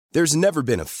There's never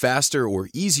been a faster or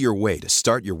easier way to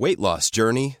start your weight loss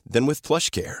journey than with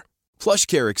PlushCare.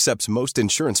 PlushCare accepts most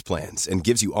insurance plans and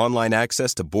gives you online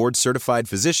access to board-certified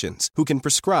physicians who can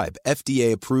prescribe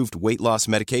FDA-approved weight loss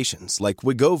medications like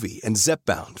Wegovy and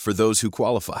Zepbound for those who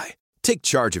qualify. Take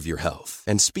charge of your health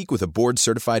and speak with a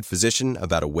board-certified physician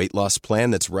about a weight loss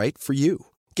plan that's right for you.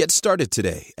 Get started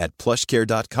today at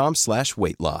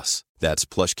plushcare.com/weight-loss. That's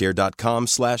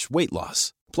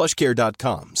plushcare.com/weight-loss.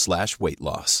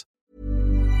 plushcare.com/weight-loss.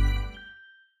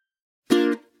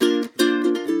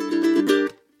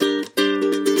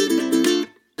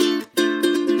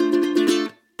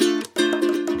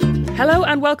 Hello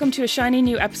and welcome to a shiny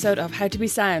new episode of How to Be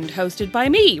Sound, hosted by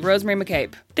me, Rosemary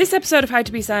McCabe. This episode of How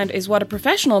to Be Sound is what a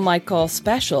professional might call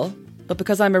special, but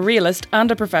because I'm a realist and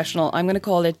a professional, I'm going to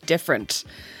call it different.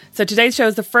 So today's show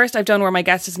is the first I've done where my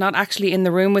guest is not actually in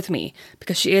the room with me,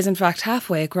 because she is in fact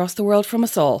halfway across the world from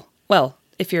us all. Well,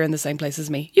 if you're in the same place as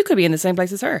me, you could be in the same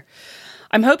place as her.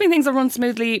 I'm hoping things will run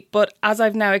smoothly, but as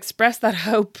I've now expressed that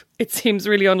hope, it seems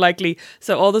really unlikely.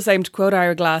 So all the same, to quote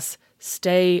Ira Glass,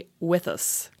 stay with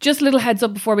us. Just a little heads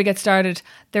up before we get started.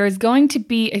 There is going to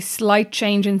be a slight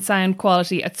change in sound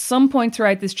quality at some point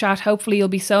throughout this chat. Hopefully you'll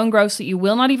be so engrossed that you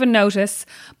will not even notice,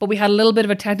 but we had a little bit of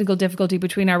a technical difficulty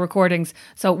between our recordings.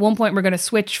 So at one point we're going to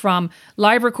switch from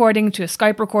live recording to a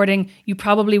Skype recording. You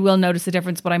probably will notice the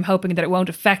difference, but I'm hoping that it won't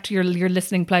affect your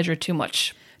listening pleasure too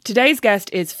much. Today's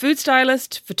guest is food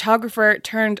stylist, photographer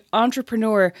turned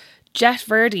entrepreneur, Jet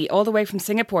Verdi, all the way from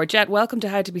Singapore. Jet, welcome to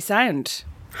How to Be Sound.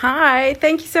 Hi,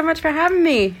 thank you so much for having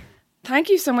me. Thank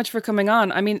you so much for coming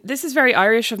on. I mean, this is very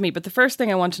Irish of me, but the first thing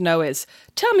I want to know is,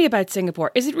 tell me about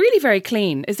Singapore. Is it really very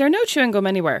clean? Is there no chewing gum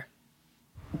anywhere?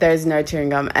 There's no chewing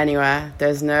gum anywhere.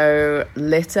 There's no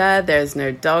litter. There's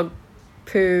no dog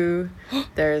poo.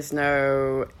 There's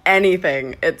no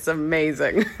anything. It's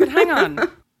amazing. But hang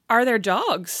on. Are there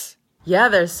dogs? Yeah,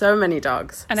 there's so many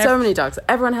dogs. And so many dogs.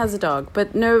 Everyone has a dog.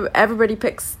 But no, everybody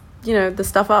picks, the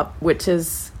stuff up, which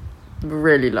is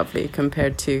really lovely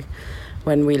compared to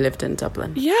when we lived in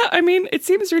Dublin. Yeah, I mean, it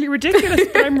seems really ridiculous,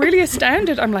 but I'm really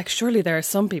astounded. I'm like, surely there are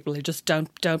some people who just don't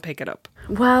pick it up.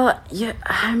 Well, yeah,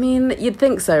 I mean, you'd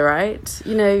think so, right?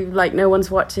 Like no one's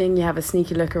watching, you have a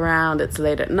sneaky look around, it's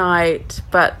late at night,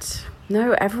 but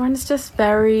no, everyone's just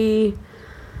very,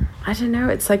 I don't know,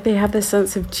 it's like they have this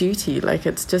sense of duty, like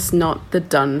it's just not the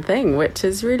done thing, which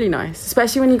is really nice,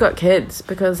 especially when you got kids,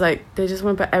 because like they just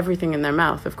want to put everything in their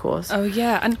mouth, of course. Oh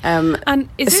yeah, and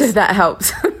is this, so that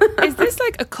helps. Is this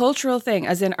like a cultural thing,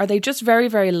 as in, are they just very,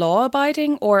 very law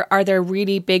abiding, or are there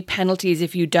really big penalties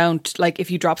if you don't, like if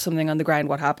you drop something on the ground,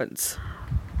 what happens?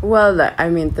 Well, look, I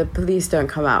mean, the police don't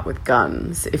come out with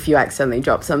guns if you accidentally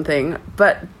drop something,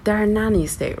 but they're a nanny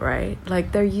state, right?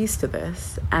 Like, they're used to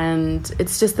this, and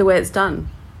it's just the way it's done.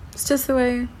 It's just the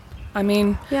way... I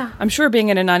mean, yeah. I'm sure being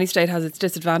in a nanny state has its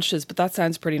disadvantages, but that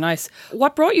sounds pretty nice.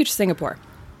 What brought you to Singapore?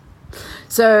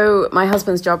 So, my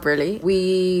husband's job, really.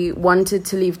 We wanted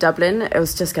to leave Dublin. It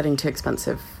was just getting too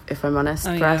expensive, if I'm honest,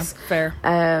 for us. Fair.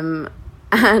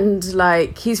 And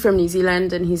like he's from New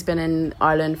Zealand and he's been in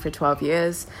Ireland for 12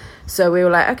 years. So we were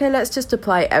like, okay, let's just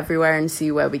apply everywhere and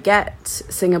see where we get.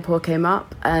 Singapore came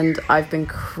up and I've been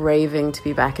craving to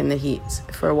be back in the heat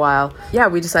for a while. Yeah,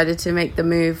 we decided to make the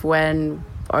move when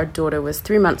our daughter was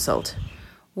 3 months old.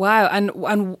 Wow. And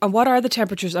what are the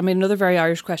temperatures? I mean, another very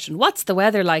Irish question. What's the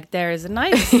weather like there? Is it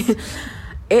nice?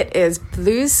 It is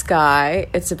blue sky.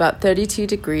 It's about 32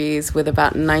 degrees with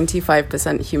about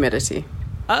 95% humidity.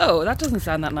 Oh, that doesn't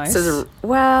sound that nice. So,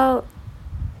 well,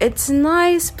 it's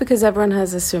nice because everyone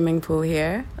has a swimming pool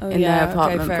here in their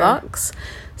apartment blocks.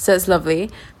 So it's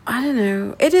lovely. I don't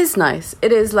know. It is nice.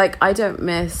 It is like I don't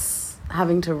miss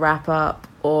having to wrap up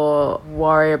or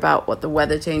worry about what the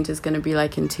weather change is going to be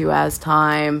like in 2 hours'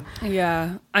 time.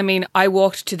 Yeah. I mean, I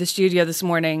walked to the studio this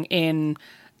morning in...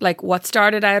 like what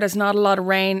started out as not a lot of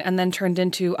rain and then turned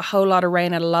into a whole lot of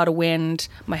rain and a lot of wind.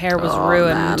 My hair was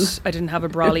ruined. Man. I didn't have a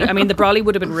brolly. I mean, the brolly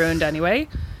would have been ruined anyway.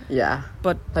 Yeah.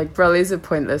 But like brollies are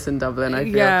pointless in Dublin, I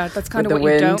feel. Yeah, that's kind of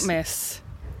what you don't miss.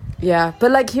 Yeah.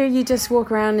 But like here you just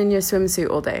walk around in your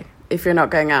swimsuit all day if you're not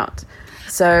going out.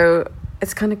 So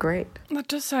it's kind of great. That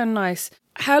does sound nice.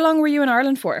 How long were you in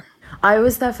Ireland for? I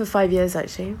was there for 5 years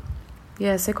actually.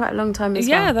 Yeah, so quite a long time as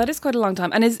well. Yeah, that is quite a long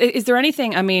time. And is there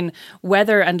anything, I mean,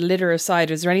 weather and litter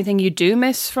aside, is there anything you do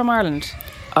miss from Ireland?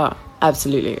 Oh,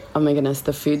 absolutely. Oh my goodness,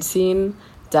 the food scene,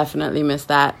 definitely miss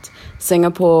that.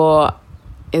 Singapore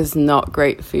is not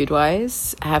great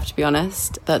food-wise, I have to be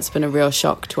honest. That's been a real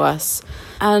shock to us.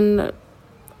 And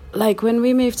like when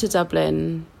we moved to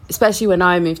Dublin, especially when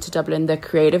I moved to Dublin, the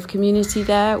creative community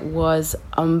there was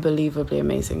unbelievably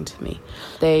amazing to me.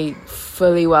 They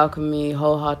fully welcomed me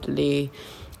wholeheartedly,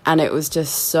 and it was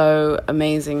just so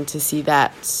amazing to see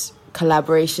that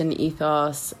collaboration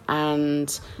ethos,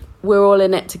 and we're all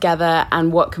in it together,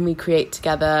 and what can we create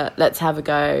together? Let's have a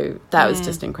go. That was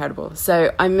just incredible.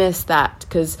 So I miss that,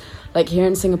 because like here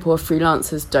in Singapore,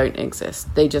 freelancers don't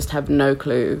exist. They just have no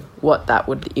clue what that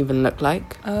would even look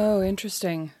like. Oh,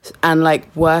 interesting. And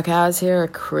like work hours here are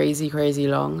crazy, crazy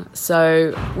long.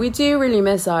 So we do really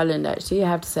miss Ireland, actually, I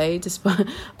have to say. Despite,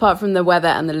 apart from the weather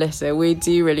and the litter, we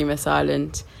do really miss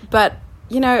Ireland. But,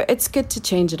 you know, it's good to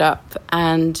change it up,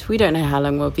 and we don't know how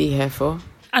long we'll be here for.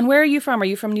 And where are you from? Are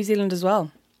you from New Zealand as well?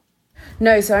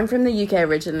 No, so I'm from the UK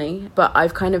originally, but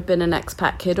I've kind of been an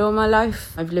expat kid all my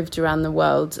life. I've lived around the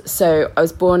world. So I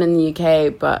was born in the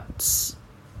UK, but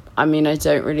I mean, I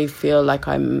don't really feel like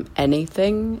I'm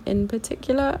anything in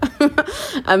particular.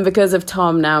 And because of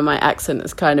Tom now, my accent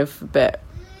is kind of a bit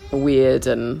weird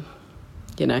and,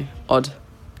 you know, odd.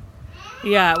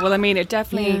 Yeah, well, I mean, it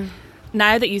definitely,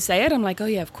 now that you say it, I'm like, oh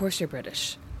yeah, of course you're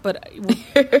British. But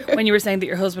when you were saying that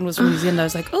your husband was from New Zealand, I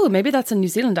was like, oh, maybe that's a New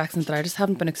Zealand accent that I just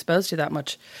haven't been exposed to that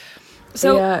much.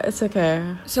 So yeah, it's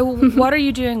okay. So what are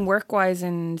you doing work-wise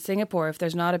in Singapore if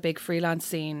there's not a big freelance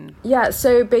scene? Yeah,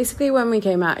 so basically when we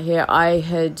came out here, I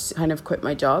had kind of quit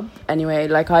my job. Anyway,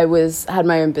 like had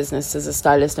my own business as a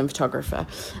stylist and photographer.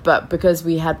 But because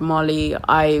we had Molly,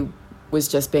 I was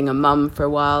just being a mum for a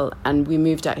while, and we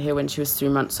moved out here when she was 3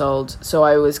 months old. So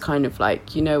I was kind of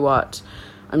like, you know what?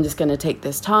 I'm just going to take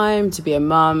this time to be a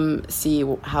mum, see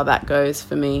how that goes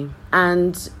for me.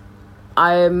 And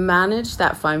I managed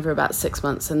that fine for about 6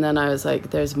 months, and then I was like,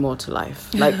 there's more to life.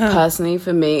 Like, personally,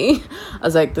 for me, I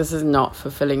was like, this is not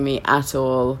fulfilling me at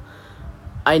all.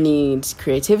 I need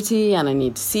creativity, and I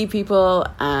need to see people,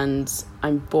 and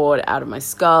I'm bored out of my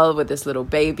skull with this little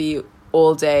baby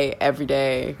all day, every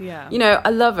day. Yeah. You know,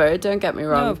 I love her, don't get me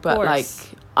wrong, No, of but course.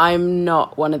 like, I'm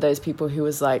not one of those people who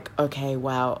was like, okay,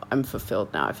 wow, I'm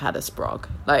fulfilled now. I've had a sprog.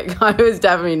 Like, I was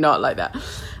definitely not like that.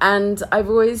 And I've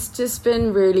always just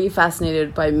been really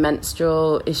fascinated by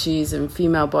menstrual issues and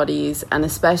female bodies. And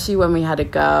especially when we had a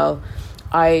girl,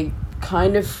 I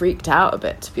kind of freaked out a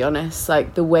bit, to be honest.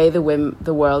 Like, the way the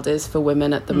world is for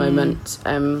women at the moment.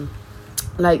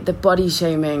 Like, the body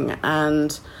shaming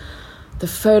and the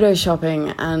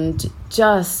photoshopping and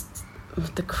just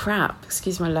the crap,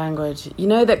 excuse my language, you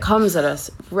know, that comes at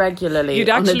us regularly. You'd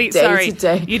actually, on a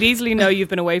day-to-day. you'd easily know you've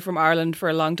been away from Ireland for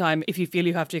a long time if you feel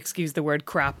you have to excuse the word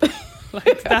crap.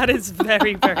 Like, that is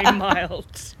very, very mild.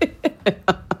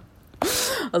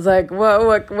 I was like,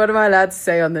 what am I allowed to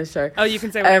say on this show? Oh, you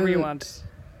can say whatever you want.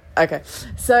 Okay.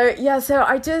 So, yeah,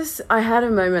 I had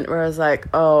a moment where I was like,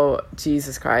 oh,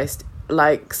 Jesus Christ,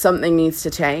 like, something needs to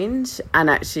change. And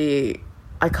actually,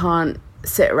 I can't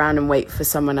sit around and wait for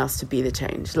someone else to be the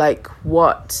change. Like,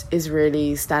 what is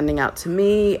really standing out to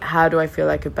me? How do I feel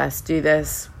I could best do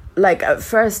this? Like, at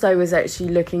first I was actually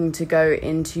looking to go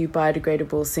into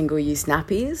biodegradable single-use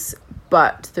nappies,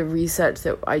 but the research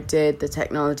that I did, the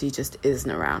technology just isn't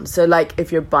around. So, like,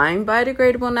 if you're buying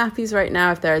biodegradable nappies right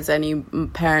now, if there's any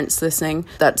parents listening,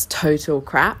 that's total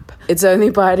crap. It's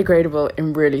only biodegradable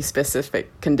in really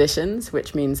specific conditions,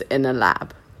 which means in a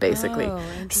lab, basically. Oh,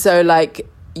 so, like,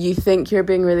 you think you're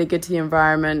being really good to the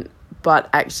environment, but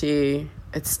actually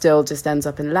it still just ends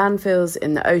up in landfills,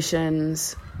 in the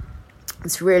oceans.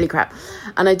 It's really crap.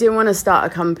 And I didn't want to start a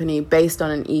company based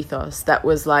on an ethos that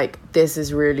was like, this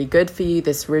is really good for you,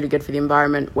 this is really good for the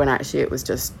environment, when actually it was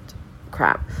just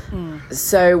crap.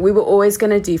 So we were always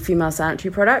going to do female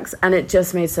sanitary products, and it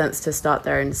just made sense to start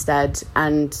there instead,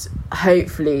 and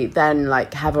hopefully then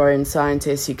like have our own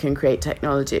scientists who can create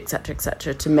technology,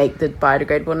 etc., to make the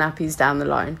biodegradable nappies down the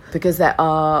line, because there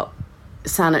are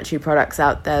sanitary products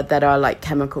out there that are like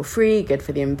chemical free, good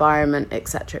for the environment,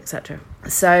 etc.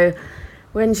 So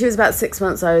when she was about 6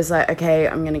 months, I was like, okay,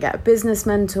 I'm going to get a business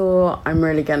mentor, I'm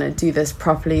really going to do this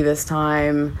properly this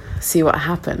time, see what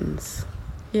happens.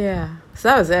 Yeah. So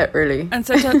that was it, really. And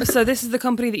so this is the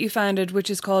company that you founded, which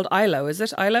is called ILO, is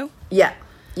it? ILO? Yeah,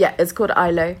 it's called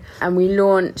ILO. And we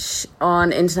launch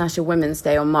on International Women's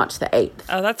Day on March the 8th.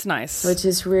 Oh, that's nice. Which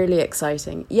is really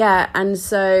exciting. Yeah, and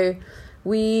so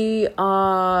we're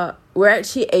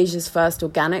actually Asia's first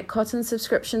organic cotton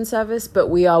subscription service, but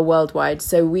we are worldwide.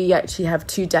 So we actually have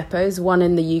 2 depots, one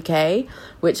in the UK,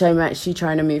 which I'm actually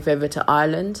trying to move over to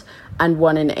Ireland, and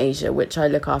one in Asia, which I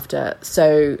look after.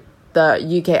 So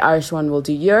the UK-Irish one will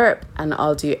do Europe, and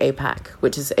I'll do APAC,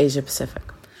 which is Asia Pacific.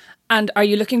 And are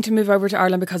you looking to move over to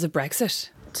Ireland because of Brexit?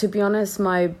 To be honest,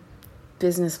 my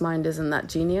business mind isn't that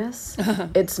genius.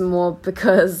 It's more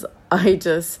because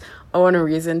I want a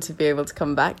reason to be able to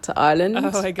come back to Ireland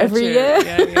every year.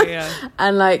 Yeah.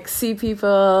 And like see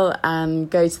people and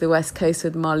go to the West Coast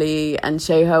with Molly and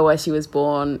show her where she was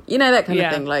born. You know, that kind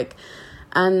of thing. Like,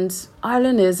 and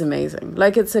Ireland is amazing.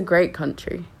 Like, it's a great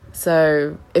country.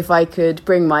 So if I could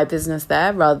bring my business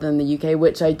there rather than the UK,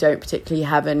 which I don't particularly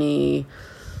have any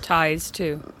ties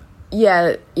to.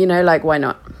 Yeah, you know, like, why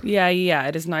not? Yeah.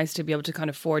 It is nice to be able to kind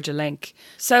of forge a link.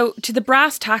 So to the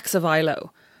brass tacks of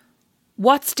ILO,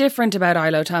 what's different about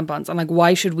ILO tampons? And like,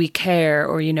 why should we care?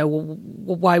 Or, you know,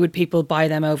 why would people buy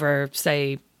them over,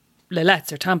 say,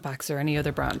 Lilette's or Tampax or any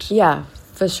other brand? Yeah,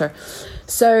 for sure.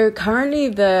 So currently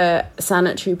the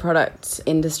sanitary product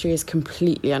industry is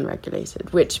completely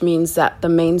unregulated, which means that the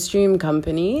mainstream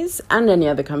companies, and any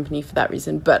other company for that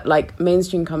reason, but like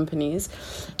mainstream companies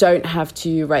don't have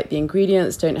to write the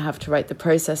ingredients, don't have to write the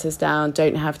processes down,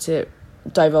 don't have to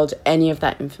divulge any of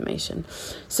that information.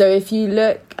 So if you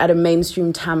look at a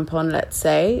mainstream tampon, let's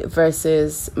say,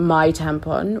 versus my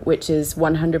tampon, which is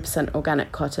 100%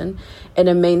 organic cotton, in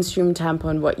a mainstream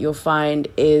tampon, what you'll find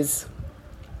is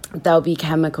there'll be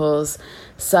chemicals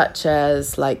such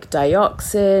as like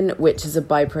dioxin, which is a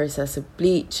byprocess of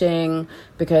bleaching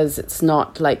because it's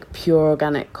not like pure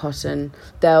organic cotton.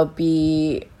 There'll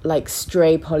be like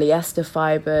stray polyester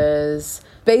fibers.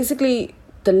 Basically,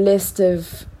 the list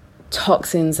of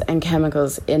toxins and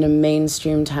chemicals in a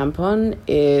mainstream tampon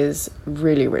is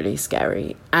really, really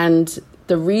scary. And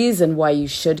the reason why you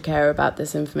should care about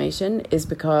this information is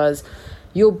because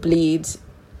you'll bleed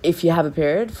if you have a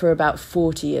period for about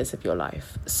 40 years of your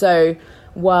life. So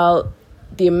while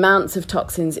the amounts of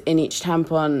toxins in each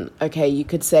tampon, okay, you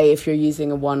could say if you're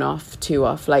using a 1-off,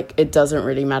 2-off, like it doesn't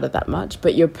really matter that much,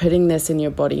 but you're putting this in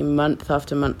your body month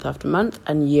after month after month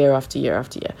and year after year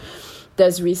after year.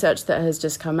 There's research that has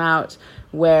just come out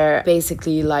where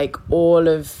basically like all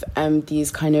of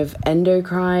these kind of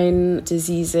endocrine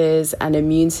diseases and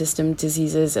immune system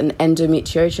diseases and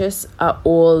endometriosis are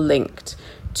all linked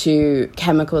to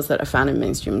chemicals that are found in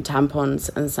mainstream tampons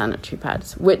and sanitary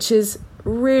pads, which is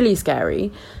really scary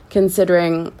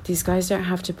considering these guys don't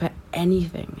have to put any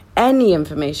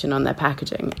information on their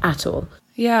packaging at all.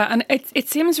 Yeah, and it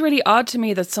seems really odd to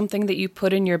me that something that you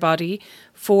put in your body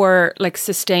for like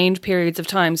sustained periods of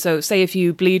time. So say if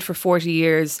you bleed for 40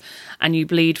 years and you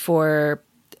bleed for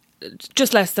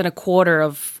just less than a quarter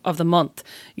of the month,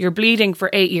 you're bleeding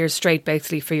for 8 years straight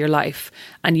basically for your life,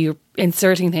 and you're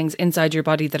inserting things inside your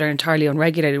body that are entirely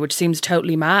unregulated, which seems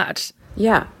totally mad.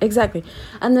 Yeah, exactly.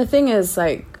 And the thing is,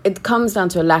 like, it comes down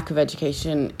to a lack of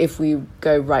education if we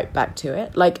go right back to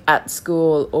it. Like at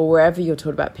school or wherever you're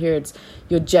taught about periods,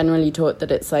 you're generally taught that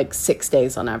it's like 6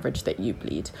 days on average that you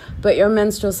bleed. But your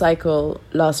menstrual cycle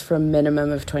lasts for a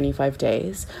minimum of 25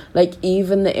 days. Like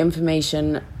even the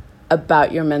information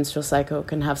about your menstrual cycle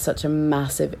can have such a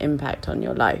massive impact on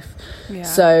your life. Yeah.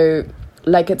 So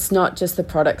like it's not just the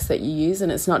products that you use,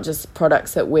 and it's not just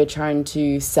products that we're trying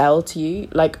to sell to you.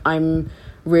 Like I'm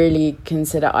really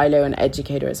consider ILO an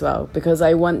educator as well, because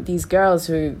I want these girls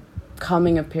who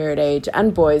coming of period age,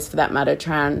 and boys for that matter,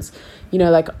 trans, you know,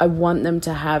 like I want them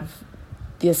to have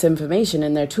this information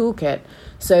in their toolkit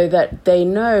so that they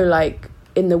know, like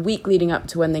in the week leading up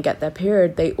to when they get their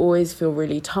period, they always feel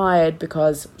really tired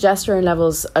because progesterone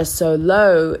levels are so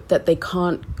low that they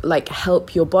can't like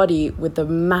help your body with the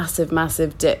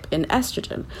massive dip in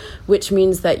estrogen, which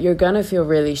means that you're going to feel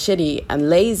really shitty and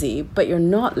lazy, but you're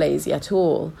not lazy at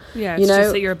all. Yeah, it's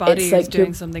just that your body is like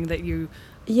doing something that you...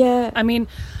 Yeah. I mean,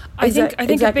 I think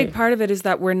exactly. A big part of it is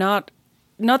that we're not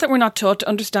that we're not taught to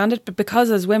understand it, but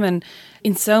because as women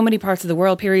in so many parts of the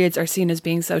world, periods are seen as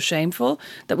being so shameful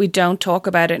that we don't talk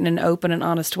about it in an open and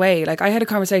honest way. Like I had a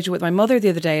conversation with my mother the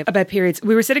other day about periods.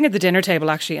 We were sitting at the dinner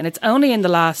table actually, and it's only in the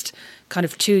last kind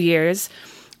of 2 years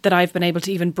that I've been able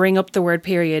to even bring up the word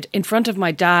period in front of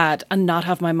my dad and not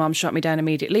have my mom shut me down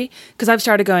immediately. Because I've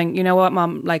started going, you know what,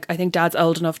 Mom, like I think Dad's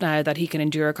old enough now that he can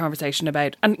endure a conversation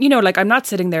about, and you know, like I'm not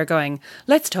sitting there going,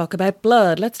 let's talk about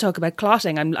blood, let's talk about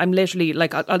clotting. I'm literally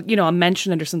like, I'll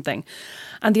mention it or something.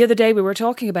 And the other day we were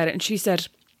talking about it and she said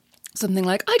something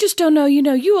like, I just don't know, you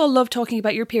know, you all love talking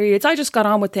about your periods. I just got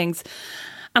on with things.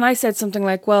 And I said something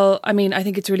like, well, I mean, I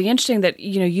think it's really interesting that,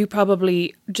 you know, you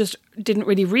probably just didn't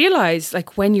really realise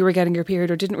like when you were getting your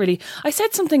period, or didn't really... I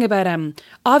said something about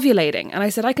ovulating, and I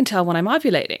said, I can tell when I'm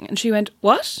ovulating. And she went,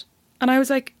 what? And I was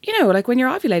like, you know, like when you're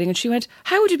ovulating. And she went,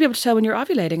 how would you be able to tell when you're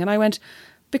ovulating? And I went,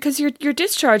 because your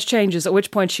discharge changes, at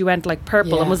which point she went like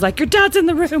purple and was like, your dad's in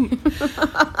the room.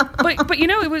 but you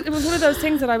know, it was one of those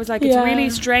things that I was like, it's really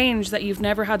strange that you've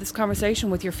never had this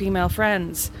conversation with your female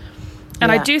friends.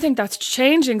 And I do think that's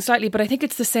changing slightly, but I think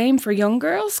it's the same for young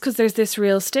girls because there's this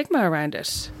real stigma around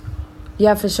it.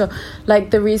 Yeah, for sure.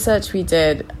 Like the research we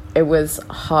did, it was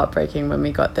heartbreaking when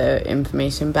we got the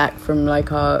information back from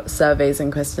like our surveys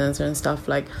and questionnaires and stuff.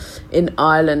 Like in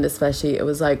Ireland especially, it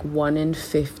was like 1 in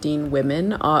 15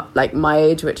 women are like my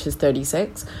age, which is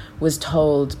 36, was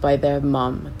told by their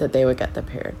mum that they would get their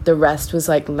period. The rest was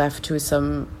like left to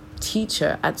some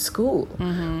teacher at school,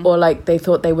 or like they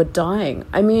thought they were dying.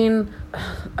 I mean,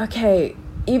 okay,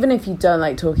 even if you don't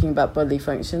like talking about bodily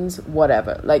functions,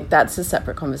 whatever, like that's a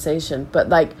separate conversation. But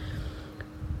like,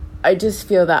 I just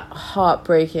feel that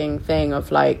heartbreaking thing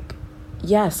of like,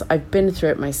 yes, I've been through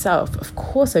it myself. Of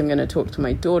course I'm going to talk to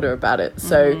my daughter about it.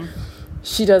 So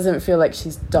she doesn't feel like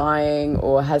she's dying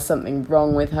or has something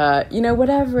wrong with her, you know,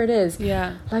 whatever it is.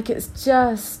 Yeah. Like, it's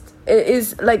just, it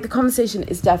is like the conversation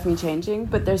is definitely changing,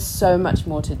 but there's so much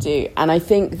more to do. And I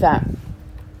think that,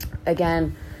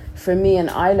 again, for me and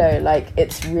Ilo, like,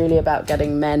 it's really about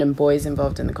getting men and boys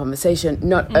involved in the conversation,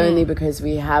 not only because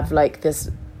we have like this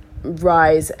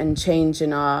rise and change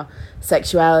in our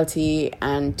sexuality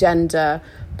and gender,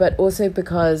 but also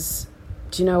because,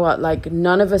 do you know what, like,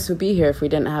 none of us would be here if we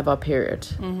didn't have our period.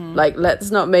 Like,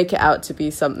 let's not make it out to be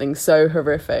something so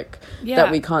horrific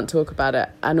that we can't talk about it.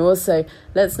 And also,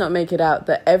 let's not make it out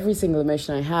that every single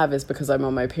emotion I have is because I'm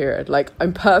on my period. Like,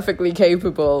 I'm perfectly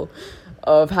capable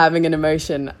of having an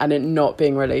emotion and it not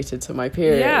being related to my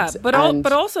period. Yeah, but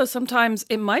also sometimes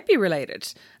it might be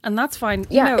related, and that's fine.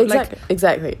 You know,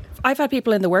 exactly. I've had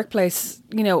people in the workplace,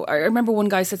 you know, I remember one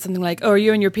guy said something like, "Oh, are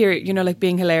you in your period?" You know, like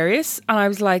being hilarious. And I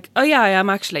was like, "Oh yeah, I am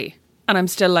actually." And I'm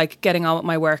still like getting on with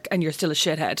my work, and you're still a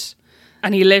shithead.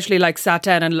 And he literally like sat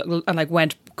down and like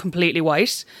went completely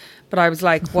white. But I was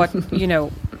like, "What, you know,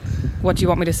 what do you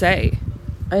want me to say?"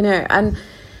 I know, and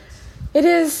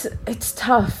it's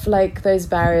tough, like those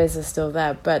barriers are still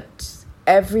there, but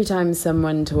every time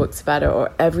someone talks about it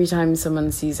or every time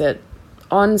someone sees it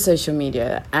on social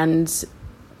media and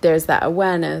there's that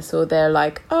awareness, or they're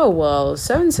like, oh, well,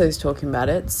 so-and-so's talking about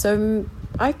it, so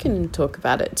I can talk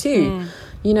about it too.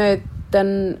 You know,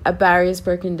 then a barrier is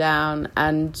broken down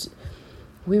and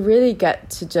we really get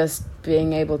to just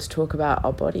being able to talk about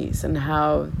our bodies and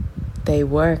how they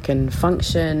work and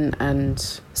function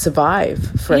and survive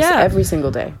for us every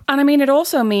single day. And I mean, it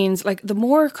also means like the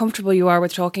more comfortable you are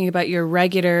with talking about your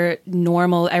regular,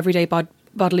 normal, everyday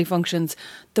bodily functions,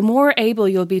 the more able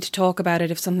you'll be to talk about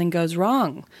it if something goes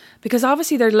wrong. Because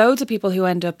obviously there are loads of people who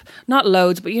end up, not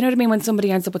loads, but you know what I mean, when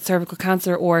somebody ends up with cervical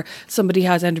cancer or somebody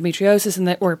has endometriosis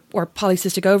and or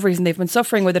polycystic ovaries and they've been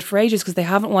suffering with it for ages because they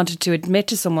haven't wanted to admit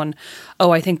to someone,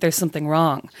 oh, I think there's something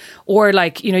wrong. Or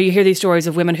like, you know, you hear these stories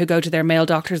of women who go to their male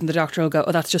doctors and the doctor will go,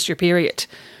 oh, that's just your period.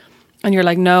 And you're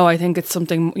like, no, I think it's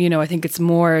something, you know, I think it's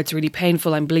more, it's really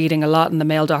painful, I'm bleeding a lot. And the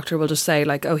male doctor will just say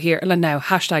like, oh, here, and now,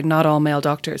 hashtag not all male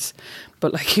doctors.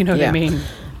 But like, you know what I mean?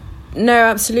 No,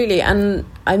 absolutely. And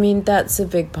I mean, that's a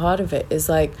big part of it is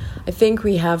like, I think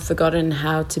we have forgotten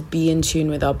how to be in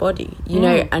tune with our body, you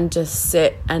know, and just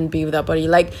sit and be with our body.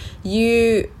 Like,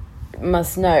 you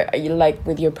must know, you like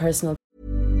with your personal.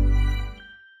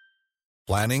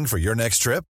 Planning for your next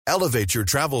trip? Elevate your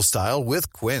travel style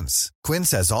with Quince.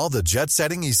 Quince has all the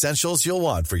jet-setting essentials you'll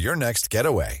want for your next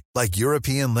getaway, like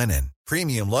European linen,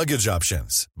 premium luggage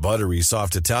options, buttery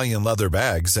soft Italian leather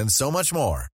bags, and so much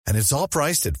more. And it's all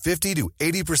priced at 50 to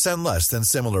 80% less than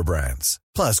similar brands.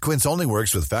 Plus, Quince only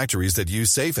works with factories that use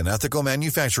safe and ethical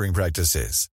manufacturing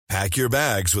practices. Pack your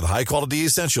bags with high-quality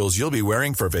essentials you'll be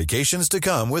wearing for vacations to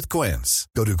come with Quince.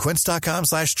 Go to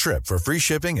quince.com/trip for free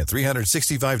shipping and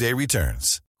 365-day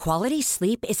returns. Quality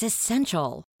sleep is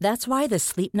essential. That's why the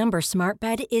Sleep Number Smart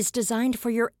Bed is designed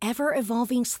for your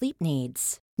ever-evolving sleep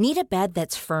needs. Need a bed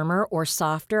that's firmer or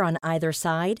softer on either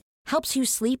side? Helps you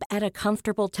sleep at a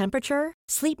comfortable temperature?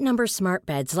 Sleep Number Smart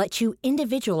Beds let you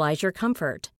individualize your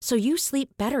comfort, so you sleep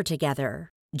better together.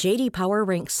 J.D. Power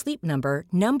ranks Sleep Number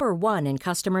number 1 in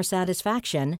customer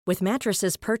satisfaction with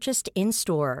mattresses purchased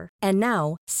in-store. And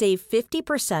now, save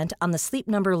 50% on the Sleep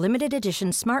Number Limited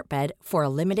Edition Smart Bed for a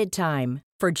limited time.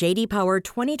 For J.D. Power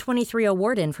 2023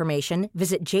 award information,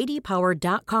 visit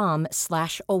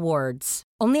jdpower.com/awards.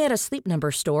 Only at a Sleep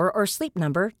Number store or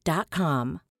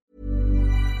sleepnumber.com.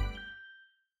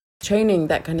 Training,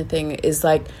 that kind of thing, is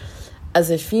like,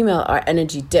 as a female, our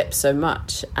energy dips so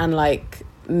much, and like,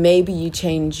 maybe you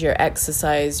change your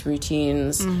exercise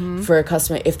routines for a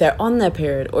customer if they're on their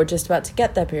period or just about to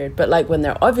get their period. But like when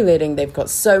they're ovulating, they've got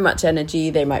so much energy,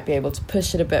 they might be able to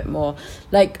push it a bit more.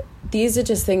 Like, these are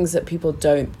just things that people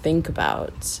don't think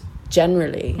about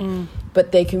generally,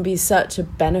 but they can be such a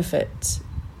benefit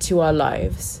to our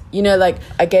lives. You know, like,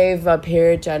 I gave a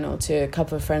period journal to a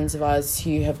couple of friends of ours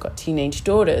who have got teenage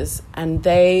daughters, and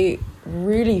they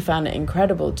really found it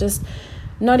incredible. Just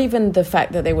not even the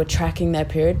fact that they were tracking their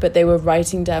period, but they were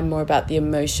writing down more about the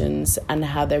emotions and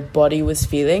how their body was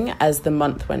feeling as the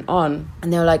month went on.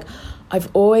 And they were like, I've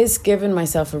always given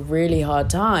myself a really hard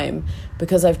time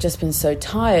because I've just been so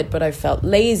tired, but I felt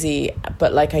lazy,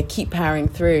 but like I keep powering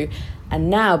through. And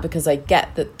now, because I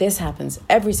get that this happens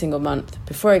every single month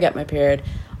before I get my period,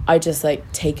 I just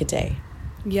like take a day.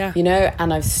 Yeah. You know,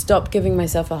 and I've stopped giving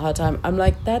myself a hard time. I'm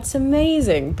like, that's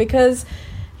amazing, because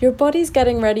your body's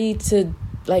getting ready to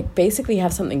like basically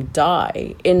have something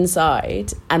die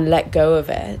inside and let go of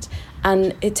it.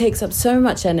 And it takes up so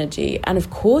much energy. And of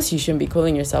course you shouldn't be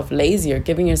calling yourself lazy or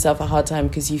giving yourself a hard time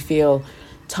because you feel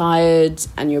tired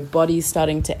and your body's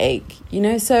starting to ache, you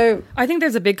know. So I think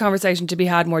there's a big conversation to be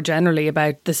had more generally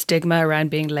about the stigma around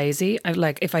being lazy.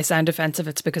 Like, if I sound offensive,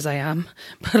 it's because I am.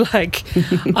 But like,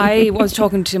 I was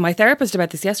talking to my therapist about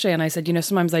this yesterday, and I said, you know,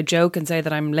 sometimes I joke and say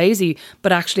that I'm lazy,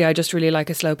 but actually I just really like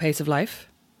a slow pace of life.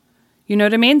 You know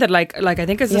what I mean? That like I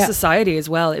think as a society as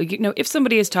well, you know, if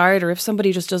somebody is tired or if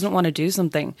somebody just doesn't want to do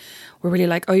something, we're really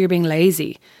like, oh, you're being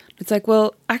lazy. It's like,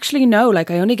 well, actually, no,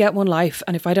 like I only get one life.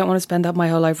 And if I don't want to spend that my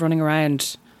whole life running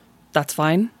around, that's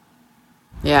fine.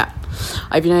 Yeah,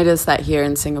 I've noticed that here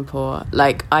in Singapore.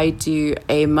 Like, I do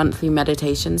a monthly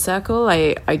meditation circle.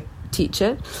 I teach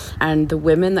it, and the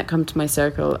women that come to my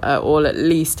circle are all at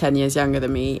least 10 years younger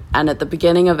than me. And at the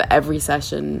beginning of every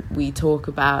session, we talk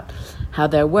about how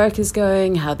their work is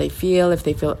going, how they feel, if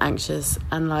they feel anxious.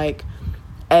 And like,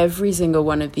 every single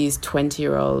one of these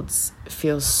 20-year-olds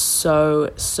feels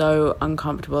so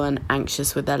uncomfortable and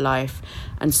anxious with their life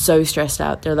and so stressed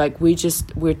out. They're like,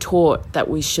 we're taught that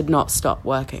we should not stop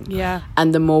working. Yeah.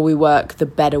 And the more we work, the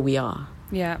better we are.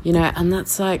 Yeah. You know, and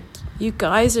that's like, you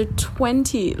guys are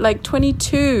 20, like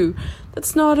 22.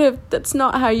 That's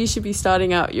not how you should be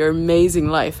starting out your amazing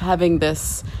life, having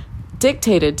this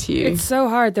dictated to you. It's so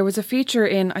hard. There was a feature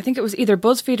in, I think it was either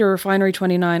BuzzFeed or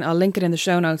Refinery29. I'll link it in the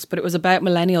show notes, but it was about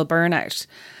millennial burnout.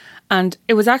 And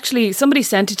it was actually, somebody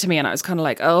sent it to me and I was kind of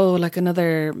like, oh, like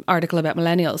another article about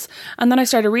millennials. And then I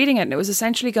started reading it and it was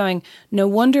essentially going, no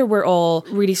wonder we're all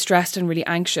really stressed and really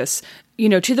anxious. You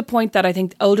know, to the point that I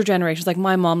think older generations, like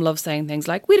my mom loves saying things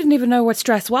like, we didn't even know what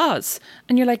stress was.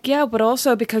 And you're like, yeah, but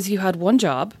also because you had one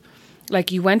job. Like,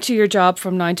 you went to your job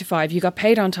from 9 to 5, you got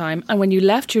paid on time, and when you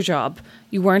left your job,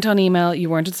 you weren't on email, you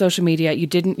weren't on social media,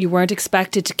 you weren't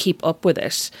expected to keep up with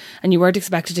it, and you weren't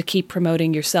expected to keep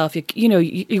promoting yourself.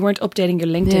 You weren't updating your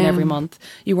LinkedIn every month.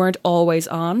 You weren't always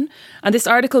on. And this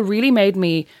article really made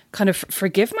me kind of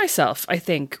forgive myself, I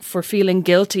think, for feeling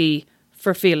guilty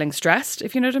for feeling stressed,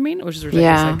 if you know what I mean, which is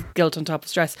ridiculous, like guilt on top of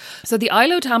stress. So the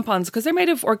ILO tampons, because they're made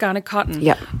of organic cotton,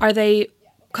 are they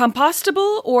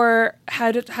compostable, or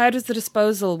how does the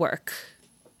disposal work?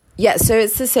 Yeah, so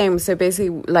it's the same. So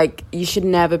basically, like, you should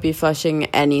never be flushing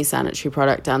any sanitary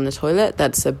product down the toilet.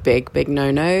 That's a big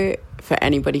no-no for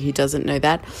anybody who doesn't know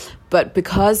that. But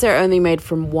because they're only made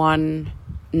from one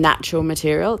natural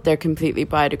material, they're completely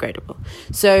biodegradable.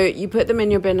 So you put them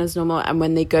in your bin as normal, and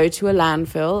when they go to a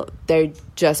landfill, they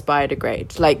just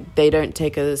biodegrade. Like, they don't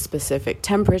take a specific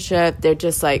temperature. They're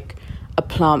just like a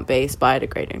plant-based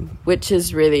biodegrading, which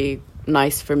is really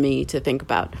nice for me to think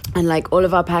about. And like, all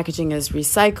of our packaging is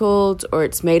recycled, or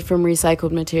it's made from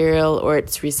recycled material, or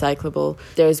it's recyclable.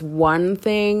 There's one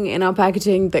thing in our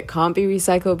packaging that can't be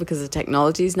recycled because the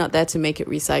technology is not there to make it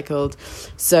recycled.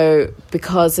 So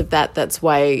because of that, that's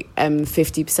why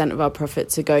 50% of our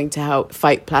profits are going to help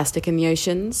fight plastic in the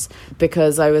oceans,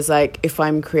 because I was like, if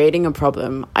I'm creating a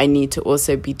problem, I need to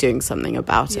also be doing something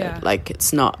about it. Like,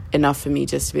 it's not enough for me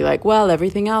just to be like, well,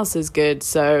 everything else is good,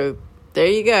 so there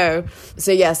you go.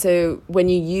 So yeah, so when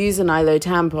you use an ILO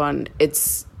tampon,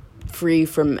 it's free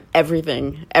from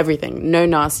everything. No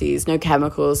nasties, no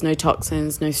chemicals, no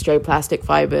toxins, no stray plastic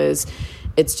fibers.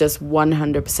 It's just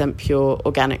 100% pure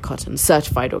organic cotton,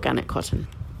 certified organic cotton.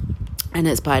 And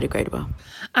it's biodegradable.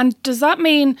 And does that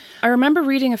mean, I remember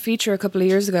reading a feature a couple of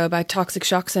years ago about toxic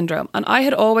shock syndrome, and I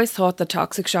had always thought that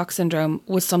toxic shock syndrome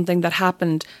was something that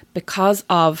happened because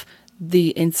of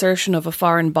the insertion of a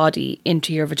foreign body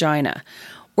into your vagina.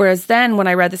 Whereas then when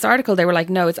I read this article, they were like,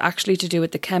 no, it's actually to do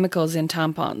with the chemicals in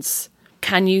tampons.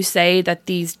 Can you say that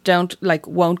these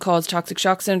won't cause toxic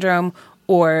shock syndrome?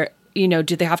 Or, you know,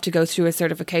 do they have to go through a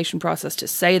certification process to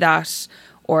say that?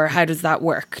 Or how does that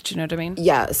work? Do you know what I mean?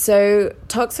 Yeah, so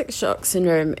toxic shock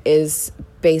syndrome is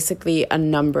basically a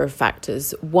number of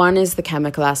factors. One is the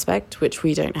chemical aspect, which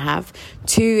we don't have.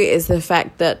 Two is the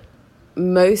fact that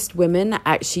most women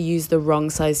actually use the wrong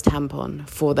size tampon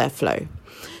for their flow.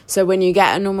 So when you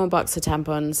get a normal box of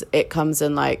tampons, it comes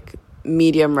in like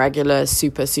medium, regular,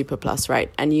 super plus, right?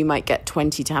 And you might get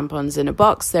 20 tampons in a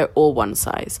box. They're all one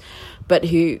size. But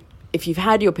if you've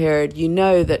had your period, you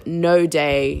know that no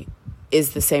day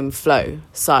is the same flow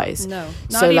size. No,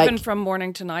 not so, even like, from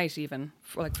morning to night, even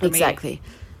for me. Exactly.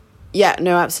 Yeah,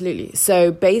 no, absolutely.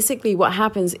 So basically what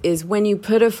happens is when you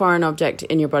put a foreign object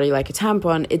in your body like a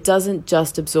tampon, it doesn't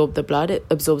just absorb the blood, it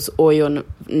absorbs all your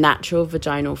natural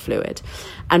vaginal fluid.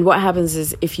 And what happens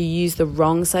is if you use the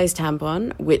wrong size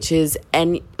tampon, which is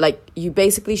you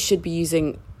basically should be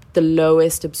using the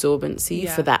lowest absorbency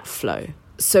for that flow.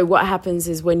 So what happens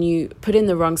is when you put in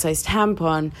the wrong size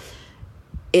tampon,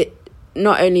 it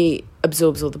not only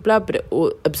absorbs all the blood, but it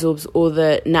absorbs all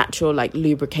the natural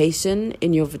lubrication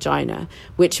in your vagina,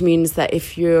 which means that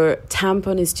if your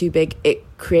tampon is too big, it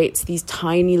creates these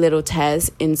tiny little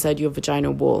tears inside your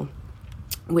vaginal wall,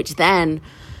 which then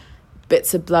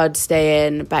bits of blood stay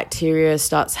in, bacteria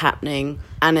starts happening,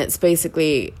 and it's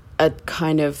basically a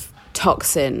kind of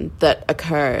toxin that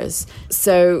occurs.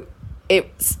 So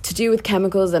it's to do with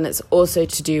chemicals, and it's also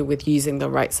to do with using the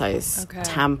right size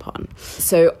tampon.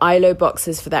 So ILO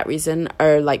boxes for that reason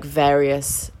are like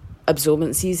various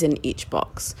absorbencies in each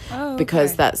box.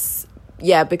 Because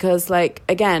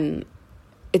again,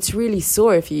 it's really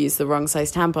sore if you use the wrong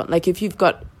size tampon. Like if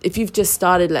you've just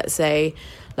started, let's say,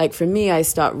 like for me, I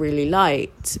start really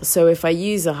light. So if I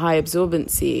use a high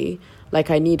absorbency, like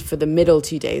I need for the middle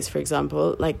 2 days, for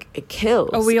example, like it kills.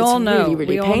 Oh, we all know. Really,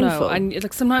 really painful. And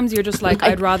like sometimes you're just like,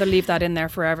 I'd rather leave that in there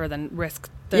forever than risk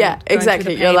the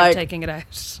exactly. The pain you're like of taking it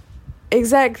out.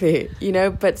 Exactly,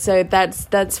 but so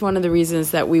that's one of the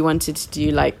reasons that we wanted to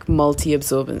do like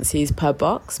multi-absorbencies per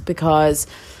box, because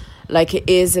like it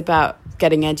is about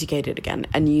getting educated again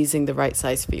and using the right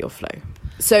size for your flow.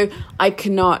 So I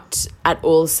cannot at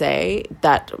all say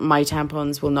that my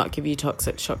tampons will not give you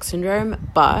toxic shock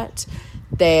syndrome, but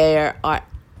they're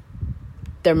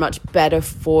much better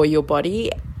for your body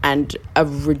and a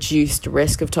reduced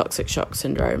risk of toxic shock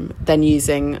syndrome than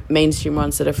using mainstream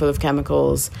ones that are full of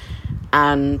chemicals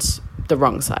and the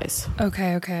wrong size.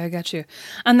 Okay, I get you.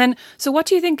 And then, so what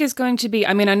do you think is going to be,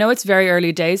 I mean, I know it's very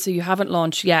early days, so you haven't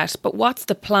launched yet, but what's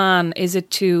the plan? Is it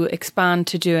to expand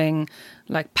to doing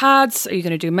like pads? Are you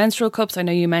going to do menstrual cups? I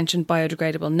know you mentioned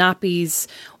biodegradable nappies.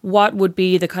 What would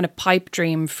be the kind of pipe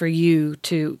dream for you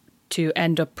to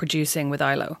end up producing with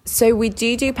ILO? So we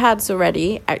do pads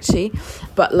already, actually,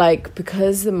 but like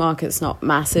because the market's not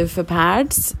massive for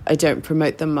pads, I don't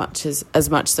promote them as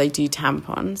much as I do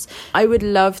tampons. I would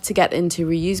love to get into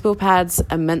reusable pads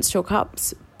and menstrual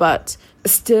cups, but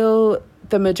still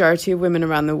the majority of women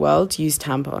around the world use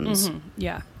tampons. Mm-hmm.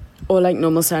 Yeah. Or like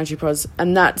normal sanitary pads,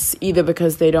 and that's either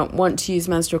because they don't want to use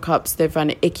menstrual cups, they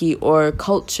find it icky, or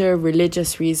culture,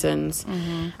 religious reasons.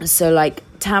 Mm-hmm. So like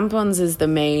tampons is the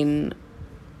main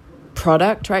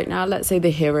product right now, let's say the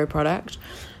hero product.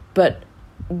 But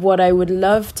what I would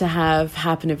love to have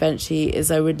happen eventually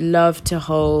is I would love to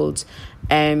hold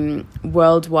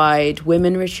worldwide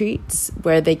women retreats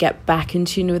where they get back in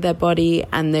tune with their body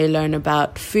and they learn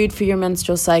about food for your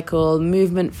menstrual cycle,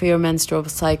 movement for your menstrual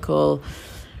cycle,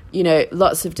 you know,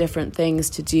 lots of different things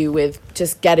to do with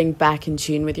just getting back in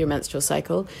tune with your menstrual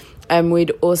cycle.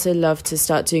 We'd also love to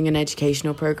start doing an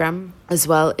educational program as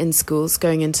well in schools,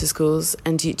 going into schools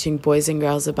and teaching boys and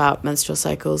girls about menstrual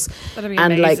cycles. That'd be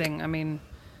amazing. I mean,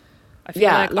 I feel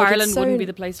like Ireland wouldn't be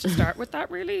the place to start with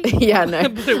that, really. Yeah, no, I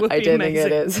don't think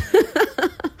it is.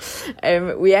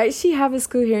 We actually have a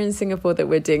school here in Singapore that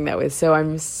we're doing that with, so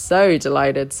I'm so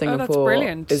delighted Singapore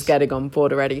is getting on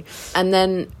board already. And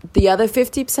then the other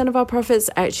 50% of our profits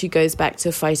actually goes back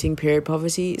to fighting period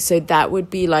poverty. So that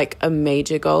would be like a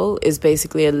major goal, is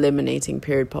basically eliminating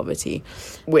period poverty,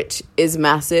 which is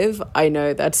massive. I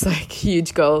know that's like a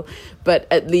huge goal, but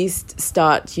at least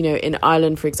start, you know, in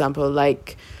Ireland, for example,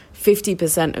 like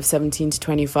 50% of 17 to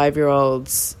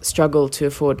 25-year-olds struggle to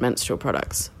afford menstrual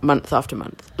products month after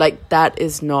month. Like, that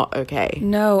is not okay.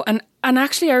 No, and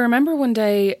actually I remember one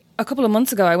day, a couple of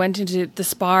months ago, I went into the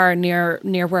Spar near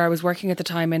where I was working at the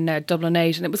time in Dublin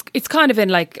 8, and it's kind of in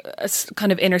like a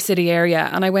kind of inner city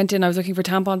area, and I went in, I was looking for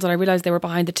tampons, and I realised they were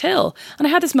behind the till, and I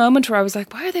had this moment where I was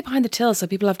like, why are they behind the till? So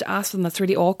people have to ask them. That's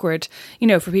really awkward, you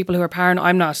know, for people who are paranoid.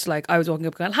 I'm not, like, I was walking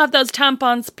up going, have those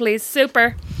tampons please,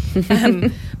 super.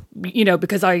 You know,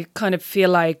 because I kind of feel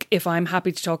like if I'm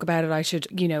happy to talk about it, I should,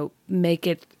 you know, make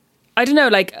it, I don't know,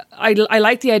 like, I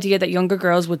like the idea that younger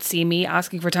girls would see me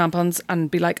asking for tampons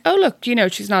and be like, oh, look, you know,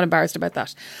 she's not embarrassed about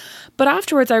that. But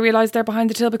afterwards I realised they're behind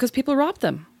the till because people rob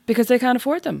them, because they can't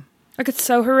afford them. Like, it's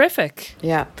so horrific.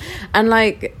 Yeah. And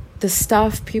like the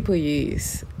stuff people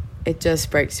use, it just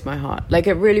breaks my heart. Like,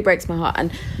 it really breaks my heart.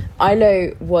 And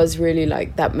ILO was really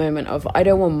like that moment of, I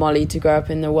don't want Molly to grow up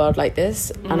in a world like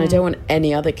this, and I don't want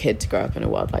any other kid to grow up in a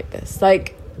world like this.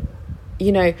 Like,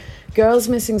 you know, girls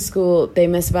missing school, they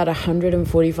miss about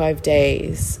 145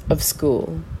 days of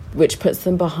school, which puts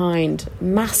them behind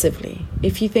massively.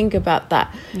 If you think about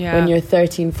that, when you're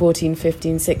 13, 14,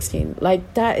 15, 16,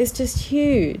 like that is just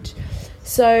huge.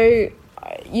 So,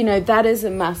 you know, that is a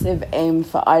massive aim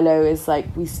for ILO, is like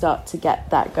we start to get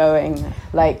that going.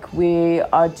 Like we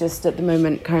are just at the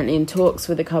moment currently in talks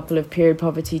with a couple of period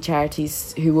poverty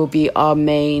charities who will be our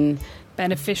main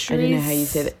beneficiaries. I don't know how you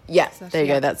say that. Yeah, there you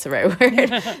go. That's the right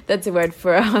word. That's a word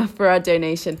for our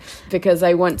donation, because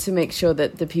I want to make sure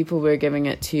that the people we're giving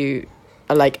it to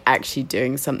are like actually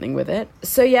doing something with it.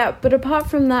 So yeah, but apart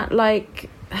from that, like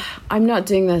I'm not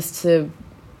doing this to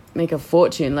make a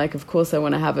fortune. Like, of course I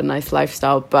want to have a nice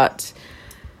lifestyle, but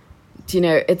you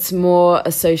know, it's more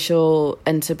a social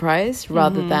enterprise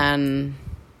rather than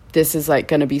this is like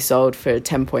going to be sold for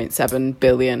 10.7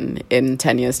 billion in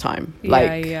 10 years time.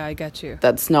 Like, yeah, I get you.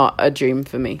 That's not a dream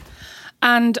for me.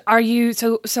 And are you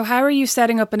so how are you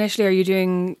setting up initially?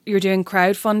 You're doing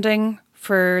crowdfunding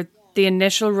for the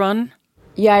initial run?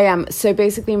 Yeah, I am. So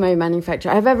basically my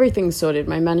manufacturer, I have everything sorted.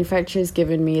 My manufacturer's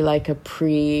given me like a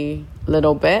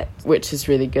little bit, which is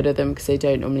really good of them because they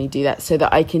don't normally do that, so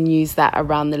that I can use that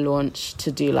around the launch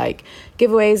to do like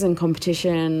giveaways and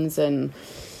competitions and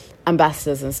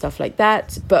ambassadors and stuff like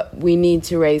that. But we need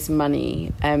to raise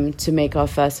money to make our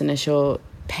first initial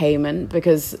payment,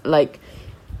 because like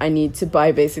I need to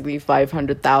buy basically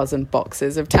 500,000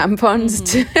 boxes of tampons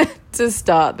to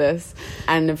start this.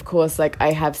 And of course, like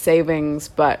I have savings,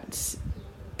 but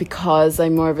because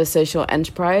I'm more of a social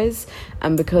enterprise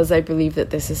and because I believe that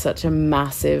this is such a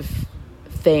massive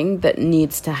thing that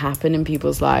needs to happen in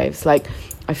people's lives, like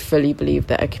I fully believe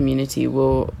that a community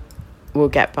will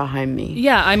get behind me.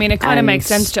 Yeah, I mean, it kind of makes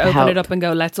sense to open it help. up and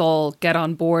go, let's all get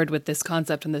on board with this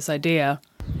concept and this idea.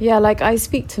 Yeah, like I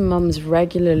speak to mums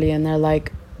regularly and they're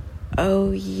like,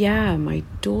 oh yeah, my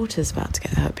daughter's about to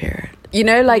get her period. You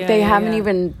know, like they haven't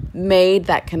even made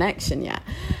that connection yet.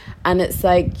 And it's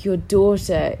like your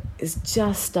daughter is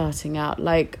just starting out.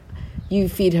 Like you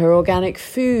feed her organic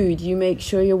food. You make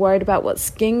sure you're worried about what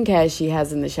skincare she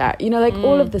has in the shower. You know, like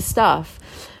all of the stuff.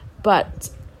 But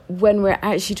when we're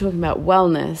actually talking about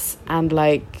wellness and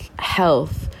like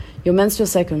health, your menstrual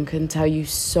cycle can tell you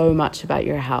so much about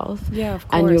your health. Yeah, of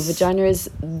course. And your vagina is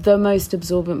the most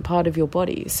absorbent part of your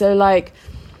body. So like,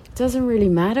 it doesn't really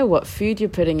matter what food you're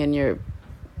putting in your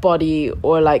body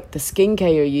or like the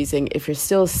skincare you're using if you're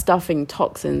still stuffing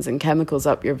toxins and chemicals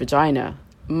up your vagina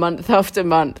month after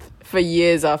month for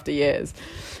years after years,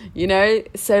 you know?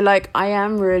 So like, I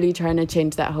am really trying to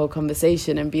change that whole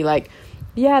conversation and be like,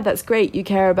 yeah, that's great. You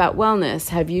care about wellness.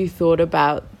 Have you thought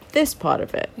about this part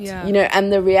of it? Yeah. You know,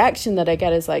 and the reaction that I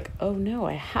get is like, oh no,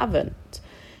 I haven't.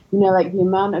 You know, like the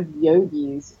amount of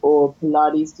yogis or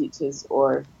Pilates teachers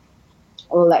or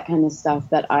all that kind of stuff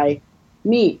that I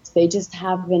meet, they just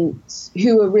haven't,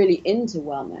 who are really into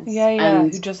wellness. Yeah,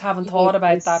 who just haven't thought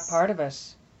about that part of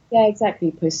it. Yeah,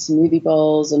 exactly. Post smoothie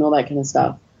bowls and all that kind of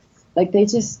stuff. Like they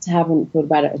just haven't thought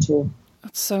about it at all.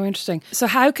 That's so interesting. So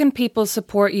how can people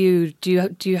support you? Do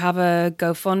you have a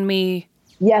GoFundMe?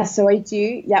 Yeah, so I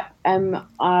do. Yep.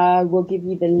 I will give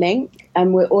you the link.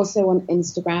 And we're also on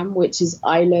Instagram, which is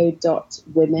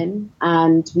ilo.women.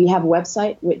 And we have a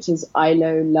website, which is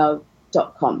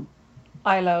ilolove.com.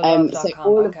 ilolove.com,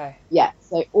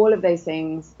 So all of those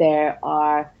things there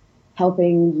are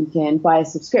helping. You can buy a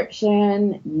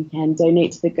subscription. You can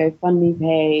donate to the GoFundMe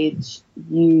page.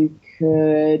 You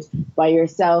could buy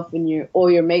yourself and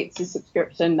all your mates a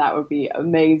subscription. That would be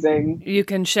amazing. You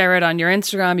can share it on your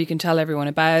Instagram. You can tell everyone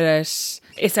about it.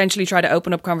 Essentially try to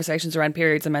open up conversations around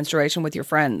periods and menstruation with your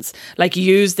friends. Like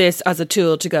use this as a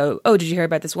tool to go, oh, did you hear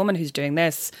about this woman who's doing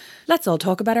this? Let's all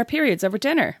talk about our periods over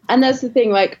dinner. And that's the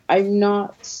thing, like I'm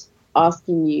not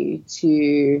asking you to,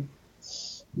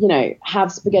 you know,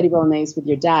 have spaghetti bolognese with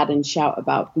your dad and shout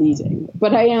about bleeding.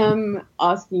 But I am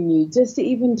asking you just to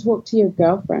even talk to your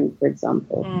girlfriend, for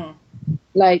example.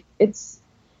 Like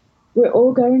we're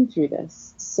all going through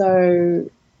this. So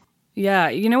yeah,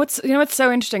 you know what's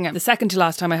so interesting? The second to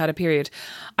last time I had a period,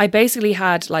 I basically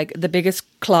had like the biggest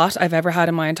clot I've ever had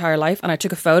in my entire life, and I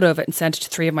took a photo of it and sent it to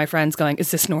 3 of my friends going,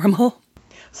 is this normal?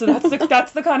 So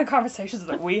that's the kind of conversations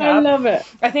that we have. I love it.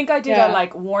 I think I did a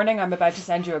like warning, I'm about to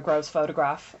send you a gross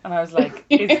photograph, and I was like,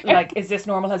 is this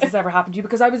normal? Has this ever happened to you?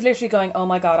 Because I was literally going, oh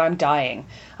my god, I'm dying.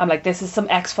 I'm like, this is some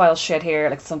X-Files shit here.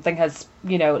 Like something has,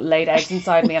 you know, laid eggs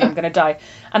inside me and I'm gonna die.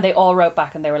 And they all wrote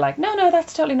back and they were like, no,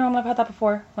 that's totally normal. I've had that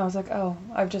before. And I was like, oh,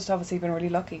 I've just obviously been really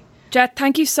lucky. Jet,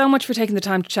 thank you so much for taking the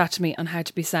time to chat to me on How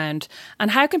to Be Sound. And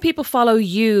how can people follow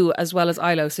you as well as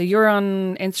Ilo? So you're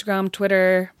on Instagram,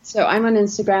 Twitter? So I'm on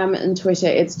Instagram and Twitter.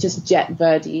 It's just Jet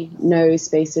Verdi, no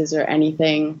spaces or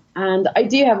anything. And I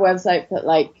do have a website, but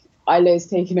like Ilo's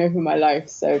taken over my life,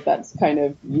 so that's kind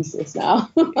of useless now.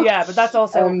 Yeah, but that's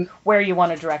also where you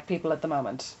want to direct people at the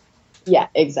moment. Yeah,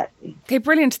 exactly. Okay,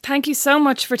 brilliant. Thank you so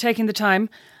much for taking the time.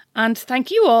 And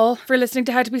thank you all for listening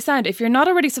to How to Be Sound. If you're not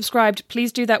already subscribed,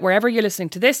 please do that wherever you're listening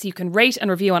to this. You can rate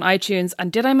and review on iTunes. And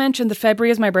did I mention that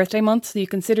February is my birthday month? So you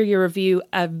consider your review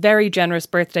a very generous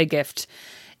birthday gift.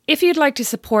 If you'd like to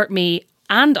support me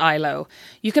and Ilo,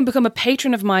 you can become a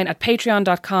patron of mine at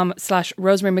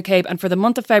patreon.com/Rosemary McCabe. And for the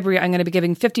month of February, I'm going to be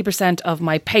giving 50% of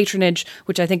my patronage,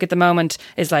 which I think at the moment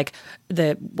is like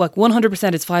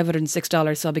 100% is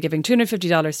 $506. So I'll be giving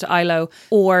 $250 to Ilo.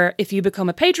 Or if you become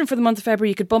a patron for the month of February,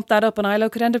 you could bump that up and Ilo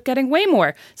could end up getting way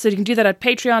more. So you can do that at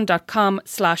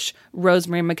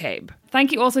patreon.com/Rosemary McCabe.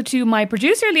 Thank you also to my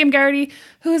producer, Liam Garrity,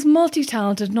 who is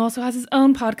multi-talented and also has his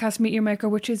own podcast, Meet Your Maker,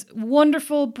 which is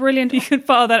wonderful, brilliant. You can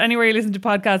follow that anywhere you listen to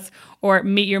podcasts or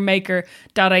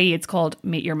meetyourmaker.ie. It's called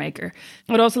Meet Your Maker.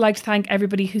 I would also like to thank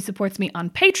everybody who supports me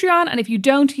on Patreon. And if you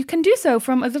don't, you can do so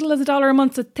from as little as $1 a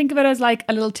month. So think of it as like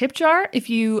a little tip jar. If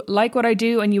you like what I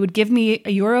do and you would give me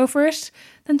 €1 for it,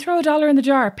 then throw $1 in the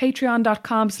jar.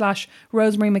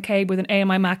 Patreon.com/Rosemary McCabe with an A on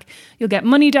my Mac. You'll get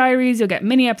money diaries, you'll get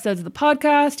mini episodes of the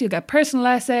podcast, you'll get personal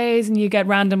essays, and you get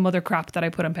random other crap that I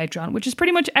put on Patreon, which is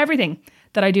pretty much everything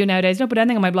that I do nowadays. Don't put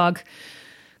anything on my blog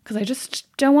because I just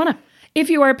don't want to. If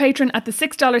you are a patron at the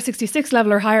 $6.66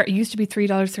 level or higher, it used to be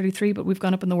 $3.33, but we've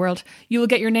gone up in the world, you will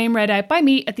get your name read out by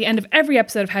me at the end of every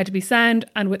episode of How to Be Sound.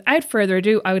 And without further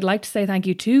ado, I would like to say thank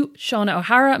you to Shauna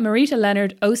O'Hara, Marita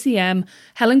Leonard, OCM,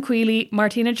 Helen Quealy,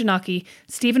 Martina Janocki,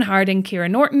 Stephen Harding, Ciara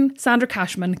Norton, Sandra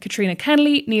Cashman, Katrina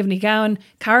Kenley, Niamh Ní Gabhain,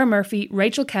 Cara Murphy,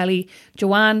 Rachel Kelly,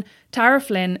 Joanne, Tara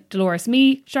Flynn, Dolores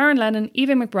Mee, Sharon Lennon,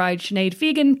 Eva McBride, Sinead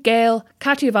Fegan, Gail,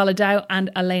 Katia Valadow and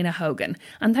Elena Hogan.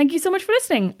 And thank you so much for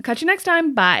listening. Catch you next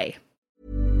time. Bye.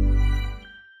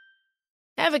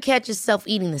 Ever catch yourself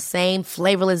eating the same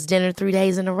flavorless dinner 3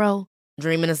 days in a row?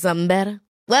 Dreaming of something better?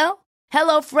 Well,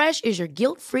 HelloFresh is your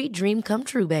guilt-free dream come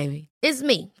true, baby. It's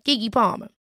me, Keke Palmer.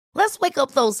 Let's wake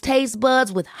up those taste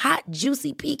buds with hot,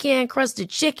 juicy pecan-crusted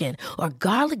chicken or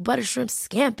garlic butter shrimp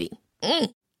scampi.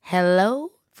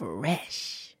 Hello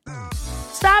Fresh.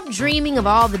 Stop dreaming of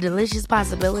all the delicious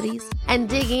possibilities and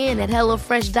dig in at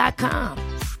HelloFresh.com.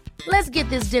 Let's get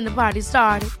this dinner party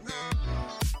started.